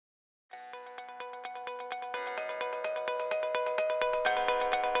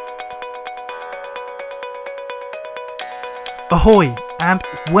Ahoy and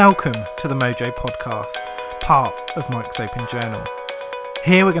welcome to the Mojo Podcast, part of Mike's Open Journal.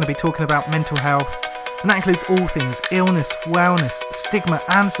 Here we're going to be talking about mental health, and that includes all things illness, wellness, stigma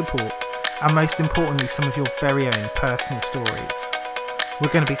and support, and most importantly some of your very own personal stories.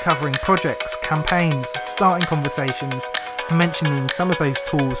 We're going to be covering projects, campaigns, starting conversations, and mentioning some of those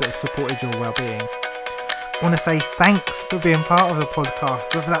tools that have supported your well-being. I want to say thanks for being part of the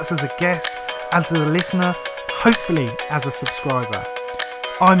podcast, whether that's as a guest, as a listener, hopefully as a subscriber.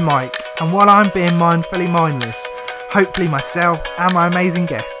 I'm Mike, and while I'm being mindfully mindless, hopefully myself and my amazing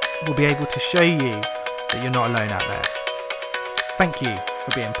guests will be able to show you that you're not alone out there. Thank you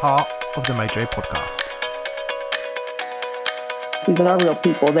for being part of the Mojo Podcast. These are real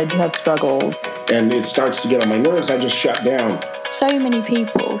people. They do have struggles. And it starts to get on my nerves. I just shut down. So many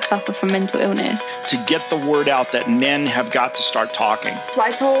people suffer from mental illness. To get the word out that men have got to start talking. So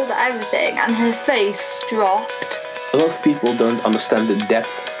I told her everything and her face dropped. A lot of people don't understand the depth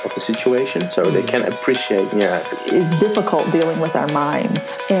of the situation, so they can appreciate, It's difficult dealing with our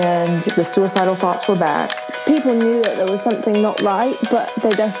minds, and the suicidal thoughts were back. People knew that there was something not right, but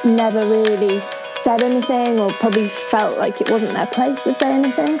they just never really said anything, or probably felt like it wasn't their place to say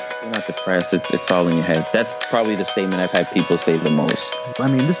anything. You're not depressed, it's all in your head. That's probably the statement I've had people say the most. I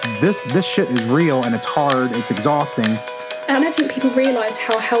mean, this shit is real, and it's hard, it's exhausting. And I don't think people realise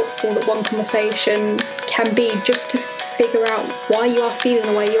how helpful that one conversation can be, just to figure out why you are feeling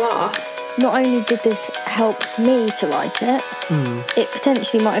the way you are. Not only did this help me to write it, it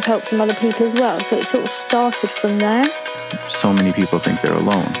potentially might have helped some other people as well. So it sort of started from there. So many people think they're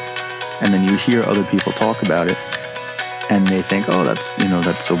alone. And then you hear other people talk about it, and they think, oh, that's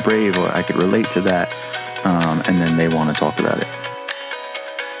so brave, or I could relate to that. And then they want to talk about it.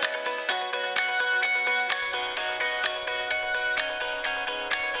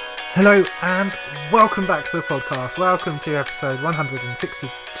 Hello and welcome back to the podcast. Welcome to episode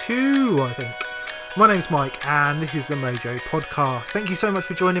 162, I think. My name's Mike and this is the Mojo Podcast. Thank you so much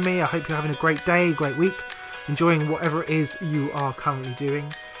for joining me. I hope you're having a great day, great week, enjoying whatever it is you are currently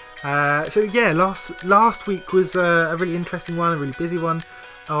doing. Last week was a really interesting one, a really busy one.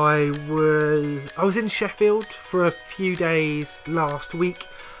 I was in Sheffield for a few days last week,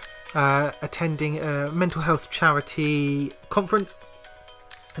 attending a mental health charity conference.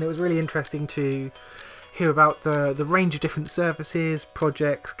 And it was really interesting to hear about the range of different services,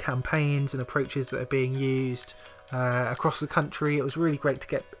 projects, campaigns and approaches that are being used across the country. It was really great to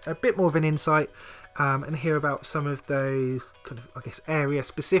get a bit more of an insight and hear about some of those kind of,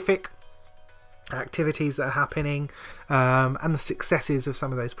 area-specific activities that are happening and the successes of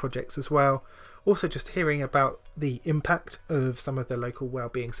some of those projects as well. Also just hearing about the impact of some of the local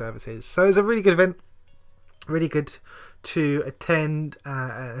wellbeing services. So it was a really good event. Really good to attend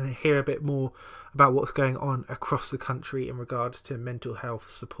and hear a bit more about what's going on across the country in regards to mental health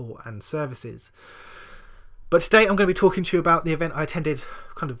support and services. But today I'm going to be talking to you about the event I attended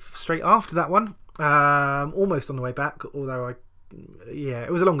kind of straight after that one, almost on the way back, although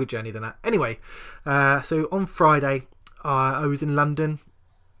it was a longer journey than that. Anyway, so on Friday I was in London,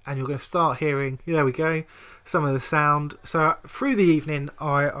 and you're going to start hearing, there we go, some of the sound. So through the evening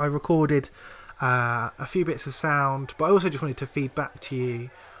I recorded a few bits of sound, but I also just wanted to feed back to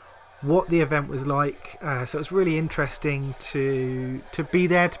you what the event was like. So it's really interesting to be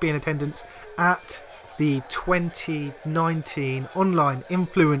there, to be in attendance at the 2019 Online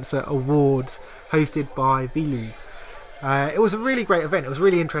Influencer Awards hosted by Vilu. It was a really great event. It was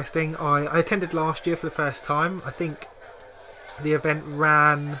really interesting. I attended last year for the first time. I think the event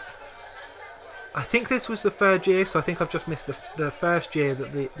ran, I think this was the third year, so I think I've just missed the first year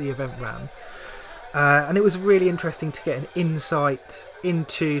that the event ran. And it was really interesting to get an insight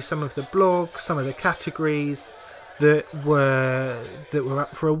into some of the blogs, some of the categories that were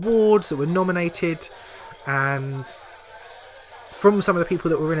up for awards, that were nominated, and from some of the people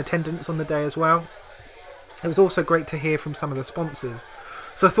that were in attendance on the day as well. It was also great to hear from some of the sponsors.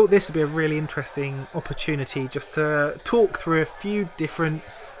 So I thought this would be a really interesting opportunity just to talk through a few different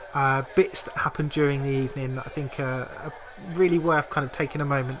bits that happened during the evening that I think are really worth kind of taking a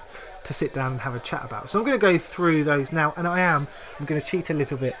moment to sit down and have a chat about. So I'm going to go through those now, and I'm going to cheat a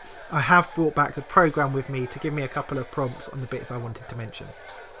little bit. I have brought back the programme with me to give me a couple of prompts on the bits I wanted to mention.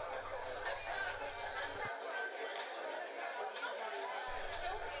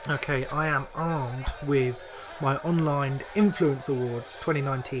 Okay, I am armed with my Online Influence Awards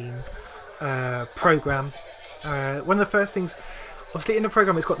 2019 programme. One of the first things, obviously in the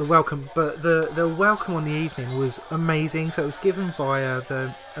programme it's got the welcome, but the welcome on the evening was amazing. So it was given via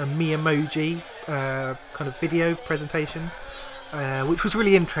the Memoji kind of video presentation. which was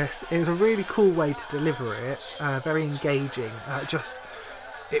really interesting. It was a really cool way to deliver it, very engaging.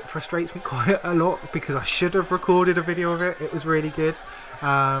 It frustrates me quite a lot because I should have recorded a video of it. It was really good.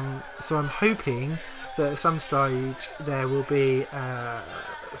 So I'm hoping that at some stage there will be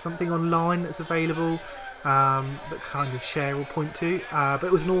something online that's available that kind of Cher will point to. But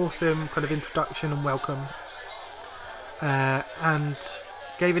it was an awesome kind of introduction and welcome, and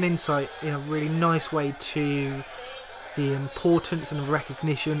gave an insight in a really nice way to the importance and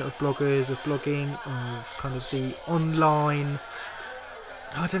recognition of bloggers, of blogging, of kind of the online,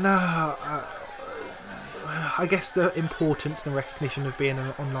 I don't know, I guess the importance and the recognition of being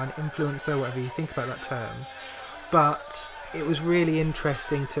an online influencer, whatever you think about that term. But it was really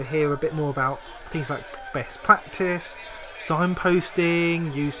interesting to hear a bit more about things like best practice,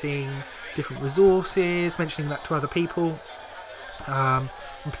 signposting, using different resources, mentioning that to other people. And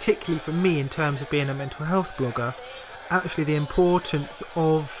particularly for me, in terms of being a mental health blogger, actually the importance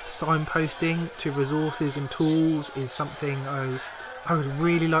of signposting to resources and tools is something I would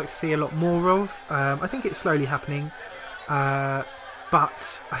really like to see a lot more of. I think it's slowly happening,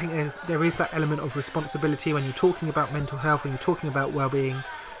 but I think there is that element of responsibility when you're talking about mental health, when you're talking about well-being,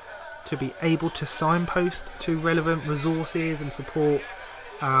 to be able to signpost to relevant resources and support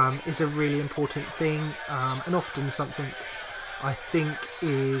is a really important thing, and often something I think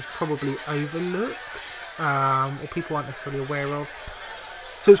is probably overlooked, or people aren't necessarily aware of.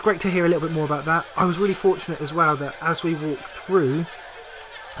 So it's great to hear a little bit more about that. I was really fortunate as well that as we walked through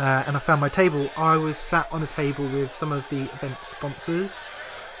and I found my table, I was sat on a table with some of the event sponsors.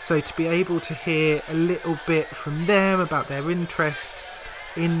 So to be able to hear a little bit from them about their interest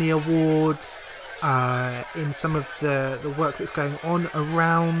in the awards, in some of the work that's going on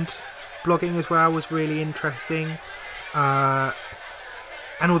around blogging as well, was really interesting.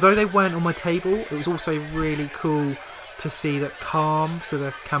 And although they weren't on my table, it was also really cool to see that Calm, so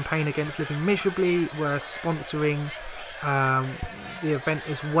the campaign against living miserably, were sponsoring the event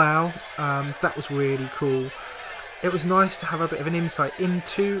as well. That was really cool. It was nice to have a bit of an insight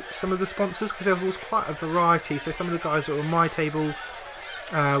into some of the sponsors because there was quite a variety. So some of the guys that were on my table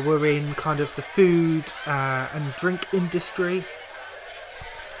were in kind of the food and drink industry.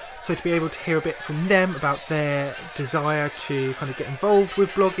 So to be able to hear a bit from them about their desire to kind of get involved with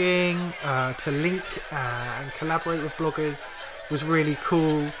blogging, to link and collaborate with bloggers, was really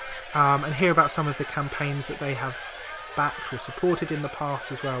cool. And hear about some of the campaigns that they have backed or supported in the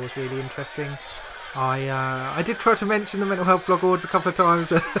past as well was really interesting. I did try to mention the Mental Health Blog Awards a couple of times,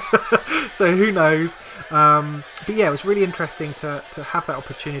 so who knows. But yeah, it was really interesting to have that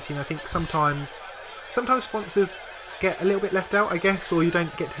opportunity, and I think sometimes sponsors get a little bit left out, I guess, or you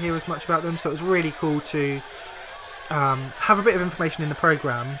don't get to hear as much about them. So it was really cool to have a bit of information in the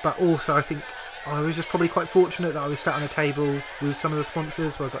programme, but also I think I was just probably quite fortunate that I was sat on a table with some of the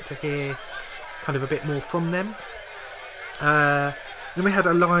sponsors, so I got to hear kind of a bit more from them. Then we had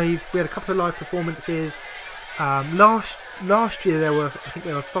a couple of live performances. Last year there were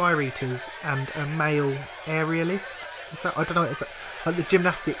fire eaters and a male aerialist. I don't know if like the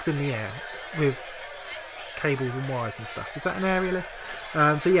gymnastics in the air with cables and wires and stuff. Is that an aerialist?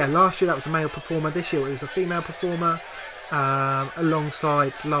 So yeah, last year that was a male performer. This year it was a female performer,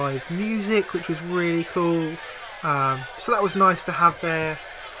 alongside live music, which was really cool. So that was nice to have there.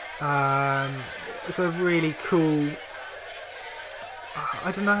 It's a really cool.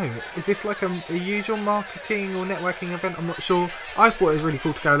 I don't know. Is this like a usual marketing or networking event? I'm not sure. I thought it was really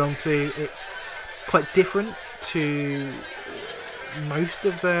cool to go along to. It's quite different to most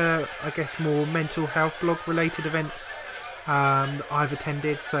of the, I guess, more mental health blog related events that I've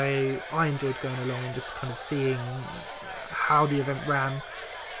attended. So I enjoyed going along and just kind of seeing how the event ran,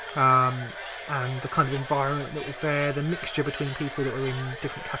 and the kind of environment that was there. The mixture between people that were in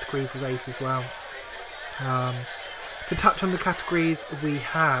different categories was ace as well. To touch on the categories, we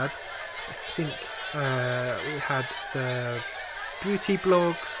had the beauty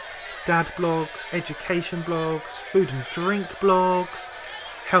blogs, dad blogs, education blogs, food and drink blogs,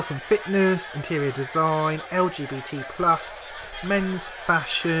 health and fitness, interior design, LGBT+, men's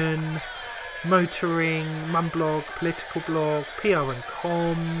fashion, motoring, mum blog, political blog, PR and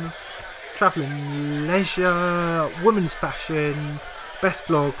comms, travel and leisure, women's fashion, best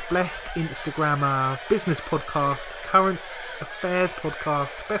vlog, best Instagrammer, business podcast, current affairs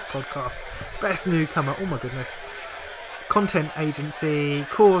podcast, best newcomer, oh my goodness, content agency,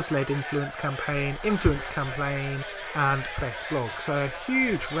 cause-led influence campaign, and best blog. So a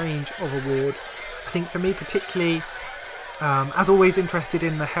huge range of awards. I think for me particularly, as always, interested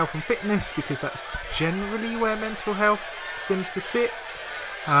in the health and fitness, because that's generally where mental health seems to sit.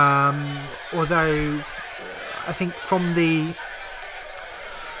 Although I think from the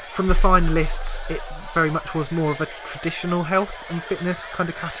from the finalists, it very much was more of a traditional health and fitness kind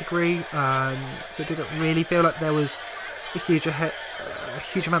of category, so it didn't really feel like there was a huge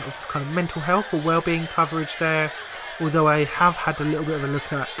amount of kind of mental health or well-being coverage there, although I have had a little bit of a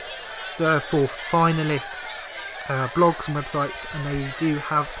look at the 4 finalists' blogs and websites, and they do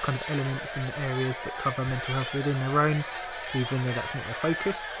have kind of elements and areas that cover mental health within their own, even though that's not their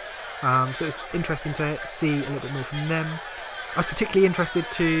focus. So it's interesting to see a little bit more from them. I was particularly interested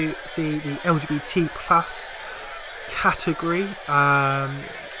to see the LGBT plus category.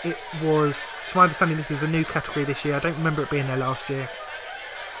 It was, to my understanding, this is a new category this year. I don't remember it being there last year.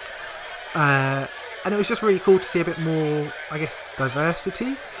 And it was just really cool to see a bit more, I guess,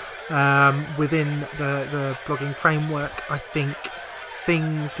 diversity within the blogging framework. I think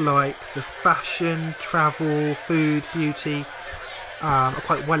things like the fashion, travel, food, beauty are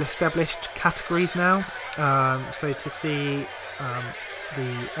quite well established categories now. So to see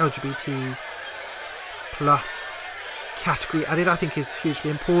the LGBT plus category added, I think is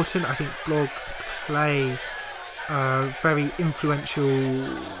hugely important. I think blogs play a very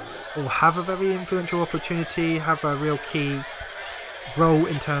influential, or have a very influential opportunity, have a real key role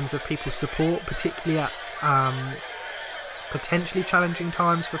in terms of people's support, particularly at potentially challenging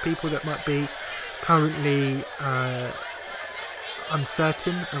times for people that might be currently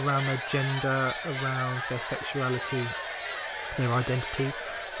uncertain around their gender, around their sexuality, their identity.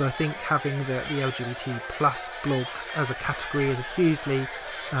 So I think having the LGBT plus blogs as a category is a hugely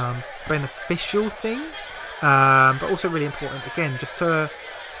beneficial thing, but also really important, again, just to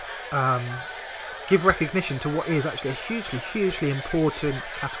give recognition to what is actually a hugely important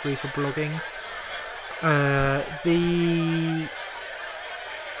category for blogging.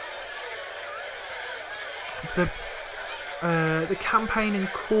 The campaign and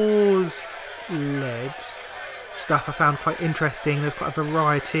cause led stuff I found quite interesting. There's quite a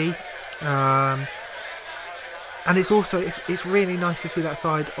variety, and it's really nice to see that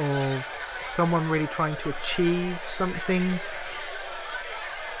side of someone really trying to achieve something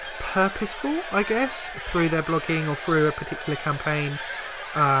purposeful, I guess, through their blogging or through a particular campaign.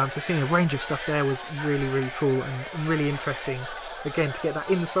 So seeing a range of stuff there was really cool and really interesting, again, to get that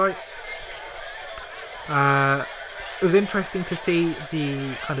insight. It was interesting to see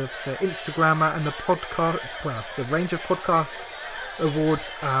the kind of the Instagrammer and the podcast, well, the range of podcast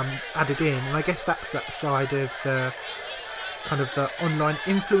awards added in, and I guess that's that side of the kind of the online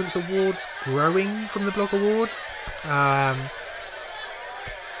influence awards growing from the blog awards. And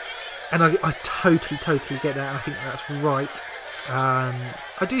I totally get that, and I think that's right.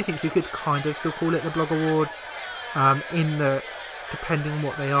 I do think you could kind of still call it the blog awards, in the, depending on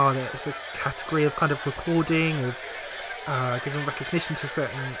what they are, it's a category of kind of recording, of giving recognition to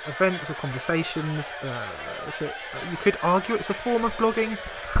certain events or conversations. So you could argue it's a form of blogging,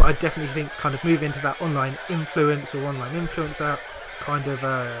 but I definitely think kind of move into that online influence or online influencer kind of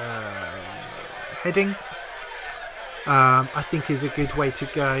heading, I think is a good way to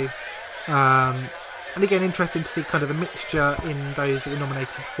go. And again, interesting to see kind of the mixture in those that were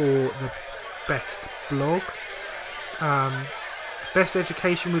nominated for the best blog. Best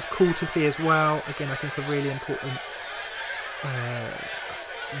education was cool to see as well. Again, I think a really important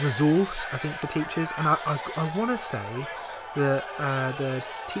resource, I think, for teachers. And I want to say that the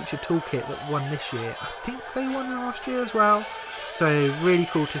teacher toolkit that won this year, I think they won last year as well. So really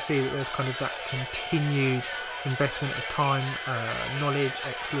cool to see that there's kind of that continued investment of time, knowledge,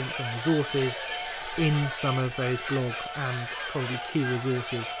 excellence and resources in some of those blogs, and probably key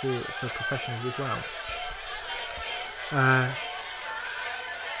resources for professionals as well.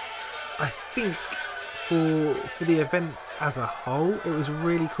 I think for the event as a whole, it was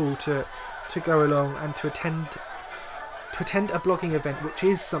really cool to go along and to attend a blogging event, which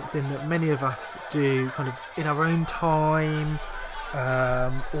is something that many of us do kind of in our own time,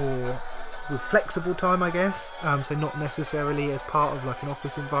 or with flexible time, I guess. So not necessarily as part of like an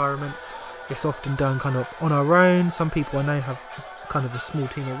office environment. It's often done kind of on our own. Some people I know have kind of a small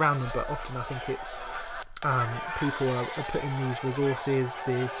team around them, but often I think it's people are putting these resources,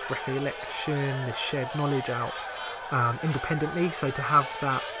 this recollection, this shared knowledge out independently. So to have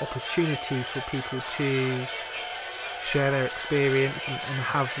that opportunity for people to share their experience and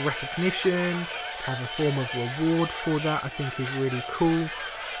have recognition, to have a form of reward for that, I think is really cool.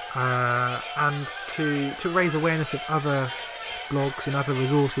 And to raise awareness of other blogs and other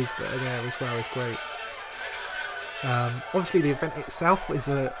resources that are there as well is great. Obviously the event itself is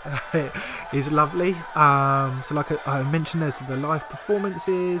is lovely. So like I mentioned, there's the live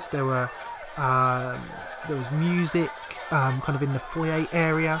performances, there was music kind of in the foyer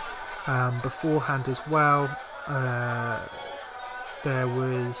area beforehand as well. There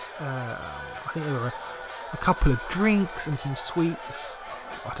was, I think there were a couple of drinks and some sweets.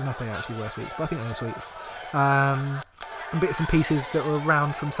 I don't know if they actually were sweets, but I think they were sweets. And bits and pieces that were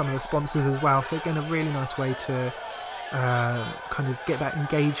around from some of the sponsors as well. So again, a really nice way to kind of get that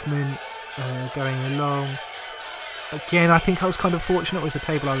engagement going along. Again, I think I was kind of fortunate with the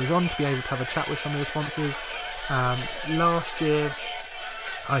table I was on to be able to have a chat with some of the sponsors. Last year,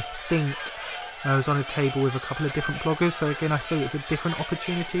 I think I was on a table with a couple of different bloggers, so again I suppose it's a different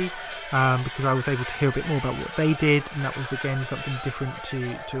opportunity because I was able to hear a bit more about what they did, and that was again something different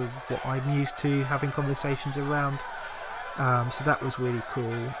to what I'm used to having conversations around. So that was really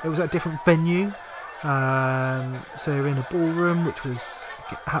cool. It was at a different venue, so we were in a ballroom, which was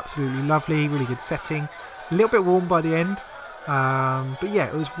absolutely lovely, really good setting. A little bit warm by the end, but yeah,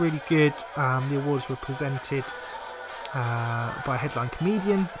 it was really good. The awards were presented by a headline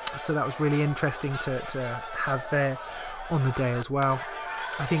comedian, so that was really interesting to have there on the day as well.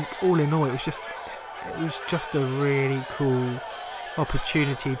 I think all in all, it was just a really cool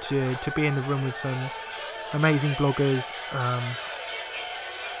opportunity to be in the room with some amazing bloggers,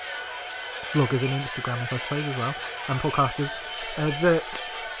 vloggers and Instagrammers, I suppose, as well, and podcasters that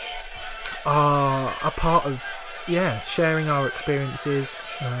are a part of sharing our experiences,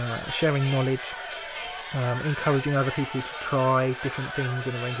 sharing knowledge, encouraging other people to try different things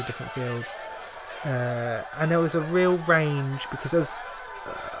in a range of different fields. And there was a real range, because as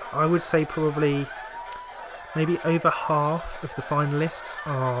I would say probably maybe over half of the finalists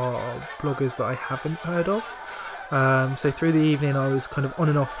are bloggers that I haven't heard of. So through the evening I was kind of on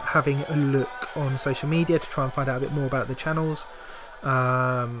and off having a look on social media to try and find out a bit more about the channels.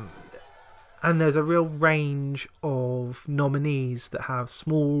 And there's a real range of nominees that have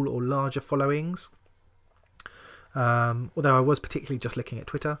small or larger followings. Although I was particularly just looking at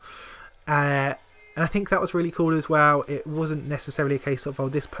Twitter. And I think that was really cool as well. It wasn't necessarily a case of, oh,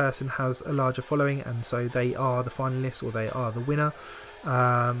 this person has a larger following and so they are the finalists or they are the winner.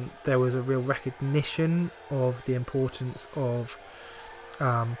 There was a real recognition of the importance of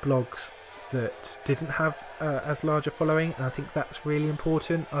blogs that didn't have as large a following, and I think that's really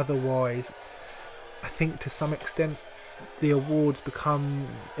important. Otherwise, I think to some extent the awards become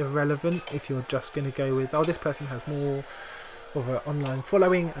irrelevant if you're just going to go with, oh, this person has more of an online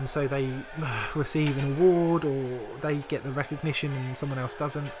following and so they receive an award or they get the recognition and someone else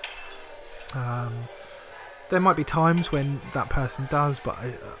doesn't. There might be times when that person does, but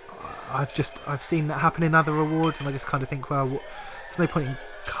I've seen that happen in other awards, and I just kind of think, well, there's no point in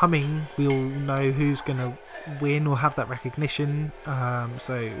coming. We all know who's going to win or have that recognition,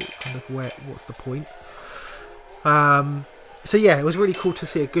 so kind of what's the point? So yeah, it was really cool to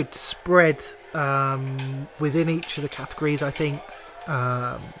see a good spread within each of the categories, I think,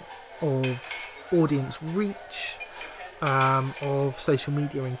 of audience reach, of social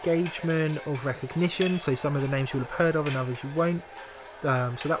media engagement, of recognition. So some of the names you'll have heard of and others you won't.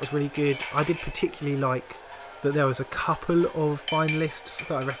 So that was really good. I did particularly like that there was a couple of finalists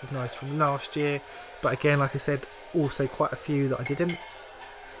that I recognised from last year, but again, like I said, also quite a few that I didn't.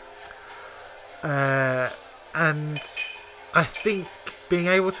 And I think being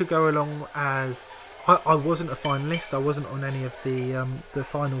able to go along as I wasn't a finalist, I wasn't on any of the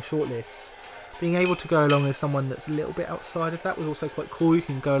final shortlists. Being able to go along as someone that's a little bit outside of that was also quite cool. You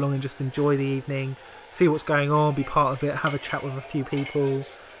can go along and just enjoy the evening, see what's going on, be part of it, have a chat with a few people.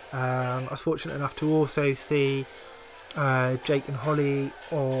 I was fortunate enough to also see Jake and Holly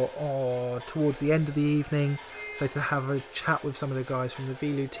or towards the end of the evening, so to have a chat with some of the guys from the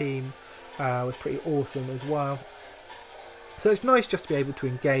Velu team was pretty awesome as well. So it's nice just to be able to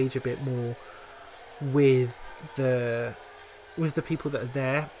engage a bit more with the people that are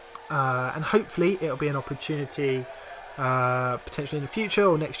there, and hopefully it'll be an opportunity potentially in the future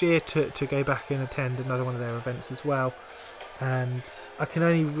or next year to go back and attend another one of their events as well. And I can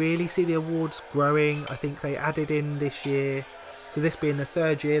only really see the awards growing. I think they added in this year, so this being the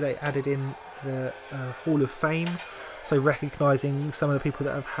third year, they added in the Hall of Fame, so recognising some of the people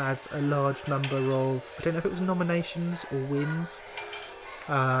that have had a large number of, I don't know if it was nominations or wins.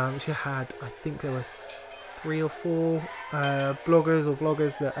 She had, I think there were 3 or 4 bloggers or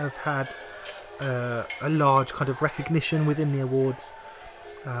vloggers that have had a large kind of recognition within the awards.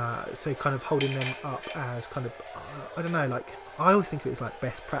 So kind of holding them up as kind of, I don't know, like, I always think of it as like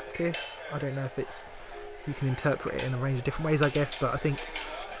best practice. I don't know if it's, you can interpret it in a range of different ways, I guess, but I think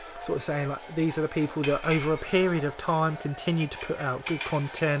sort of saying like these are the people that over a period of time continue to put out good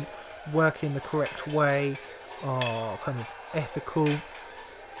content, work in the correct way, are kind of ethical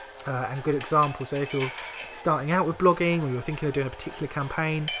and good examples. So if you're starting out with blogging or you're thinking of doing a particular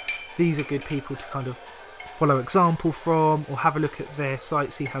campaign, these are good people to kind of follow example from, or have a look at their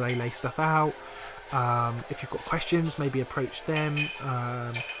site, see how they lay stuff out. If you've got questions, maybe approach them.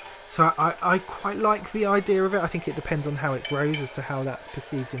 So I quite like the idea of it. I think it depends on how it grows as to how that's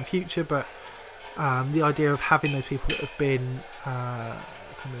perceived in future, but the idea of having those people that have been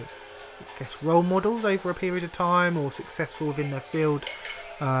kind of, I guess, role models over a period of time or successful within their field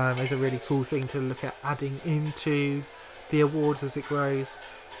is a really cool thing to look at adding into the awards as it grows.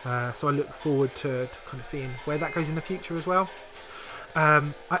 So I look forward to kind of seeing where that goes in the future as well.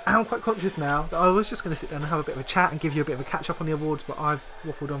 I am quite conscious now that I was just going to sit down and have a bit of a chat and give you a bit of a catch up on the awards, but I've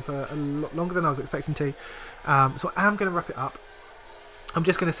waffled on for a lot longer than I was expecting to. So I am going to wrap it up. I'm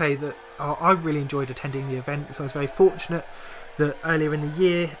just going to say that I really enjoyed attending the event. So I was very fortunate that earlier in the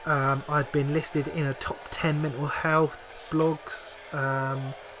year I'd been listed in a top 10 mental health blogs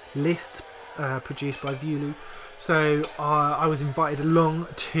list produced by Vulu. So I was invited along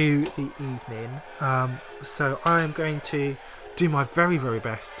to the evening. So I am going to do my very, very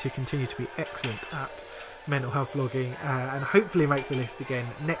best to continue to be excellent at mental health blogging and hopefully make the list again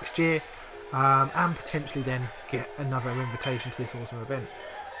next year, and potentially then get another invitation to this awesome event.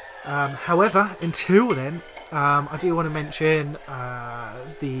 However, until then, I do want to mention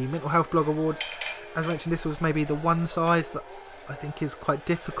the Mental Health Blog Awards. As I mentioned, this was maybe the one side that I think is quite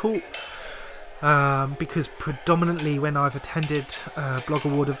difficult, because predominantly when I've attended blog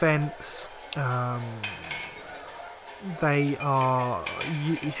award events, they are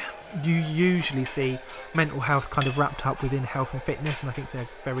you usually see mental health kind of wrapped up within health and fitness, and I think they're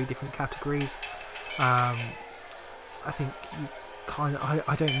very different categories. I think you kind of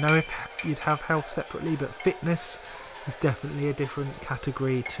I don't know if you'd have health separately, but fitness is definitely a different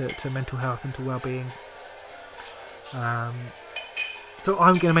category to mental health and to well-being. So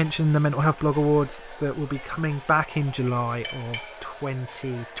I'm going to mention the Mental Health Blog Awards that will be coming back in July of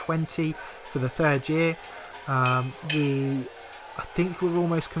 2020 for the third year. I think we're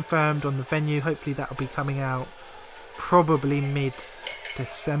almost confirmed on the venue. Hopefully that will be coming out probably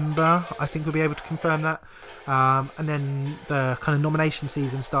mid-December. I think we'll be able to confirm that. And then the kind of nomination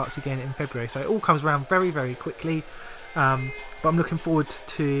season starts again in February. So it all comes around very, very quickly. But I'm looking forward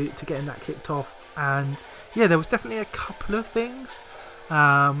to getting that kicked off. And yeah, there was definitely a couple of things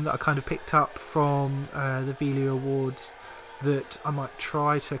that I kind of picked up from the Velu Awards that I might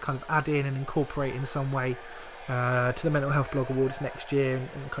try to kind of add in and incorporate in some way to the Mental Health Blog Awards next year,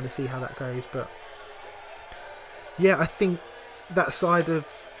 and kind of see how that goes. But yeah, I think that side of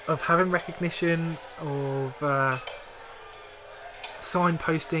having recognition, of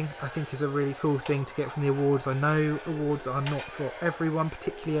signposting, I think is a really cool thing to get from the awards. I know awards are not for everyone,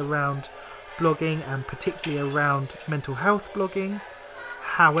 particularly around blogging and particularly around mental health blogging.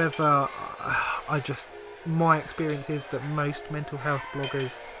 However, my experience is that most mental health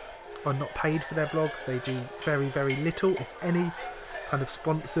bloggers are not paid for their blog. They do very, very little, if any, kind of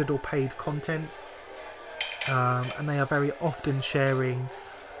sponsored or paid content, and they are very often sharing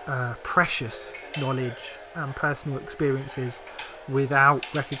precious knowledge and personal experiences without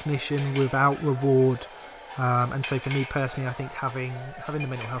recognition, without reward. And so for me personally, I think having the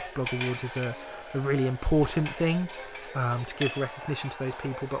Mental Health Blog Awards is a really important thing, to give recognition to those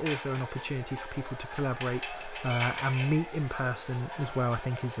people, but also an opportunity for people to collaborate and meet in person as well. I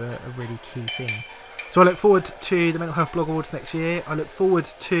think is a really key thing. So I look forward to the Mental Health Blog Awards next year. I look forward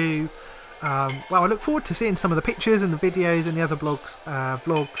to seeing some of the pictures and the videos and the other blogs,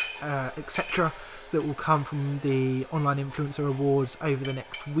 vlogs, etc. that will come from the Online Influencer Awards over the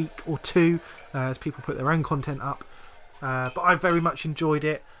next week or two, as people put their own content up. But I very much enjoyed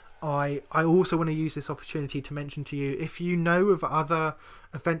it. I also want to use this opportunity to mention to you, if you know of other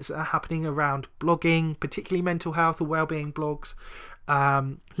events that are happening around blogging, particularly mental health or wellbeing blogs,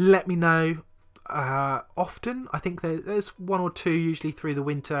 let me know. Often, I think there's one or two usually through the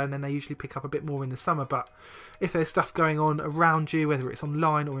winter, and then they usually pick up a bit more in the summer. But if there's stuff going on around you, whether it's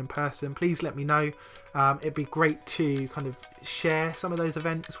online or in person, please let me know. It'd be great to kind of share some of those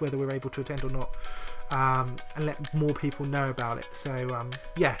events, whether we're able to attend or not, and let more people know about it. So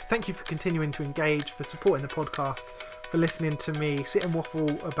yeah, thank you for continuing to engage, for supporting the podcast, for listening to me sit and waffle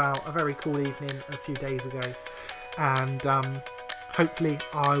about a very cool evening a few days ago. And hopefully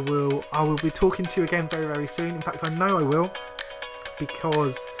I will be talking to you again very, very soon. In fact, I know I will,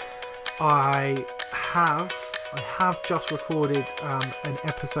 because I have just recorded an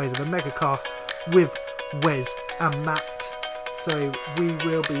episode of the Megacast with Wes and Matt. So we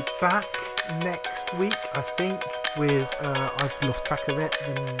will be back next week, I think, with I've lost track of it,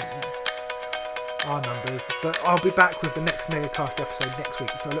 our numbers, but I'll be back with the next Megacast episode next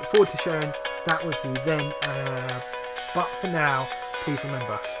week. So I look forward to sharing that with you then. But for now, please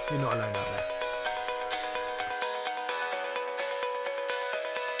remember, you're not alone out there.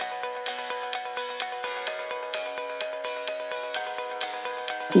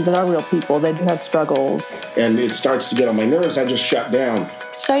 These are real people. They do have struggles. And it starts to get on my nerves. I just shut down.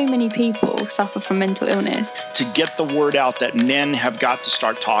 So many people suffer from mental illness. To get the word out that men have got to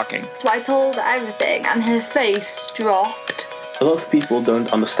start talking. So I told her everything, and her face dropped. A lot of people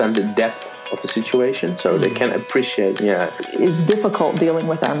don't understand the depth of the situation, so they can appreciate, It's difficult dealing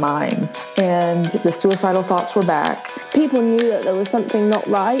with our minds, and the suicidal thoughts were back. People knew that there was something not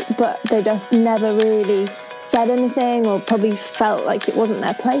right, but they just never really said anything, or probably felt like it wasn't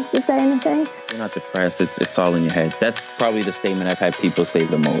their place to say anything. You're not depressed. It's all in your head. That's probably the statement I've had people say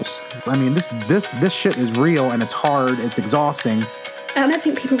the most. I mean, this shit is real, and it's hard. It's exhausting. And I don't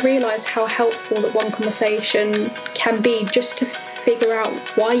think people realise how helpful that one conversation can be, just to figure out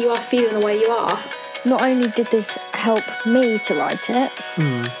why you are feeling the way you are. Not only did this help me to write it,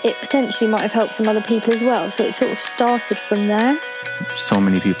 it potentially might have helped some other people as well. So it sort of started from there. So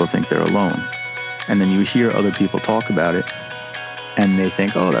many people think they're alone. And then you hear other people talk about it, and they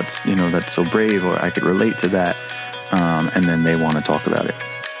think, oh, that's so brave, or I could relate to that. And then they want to talk about it.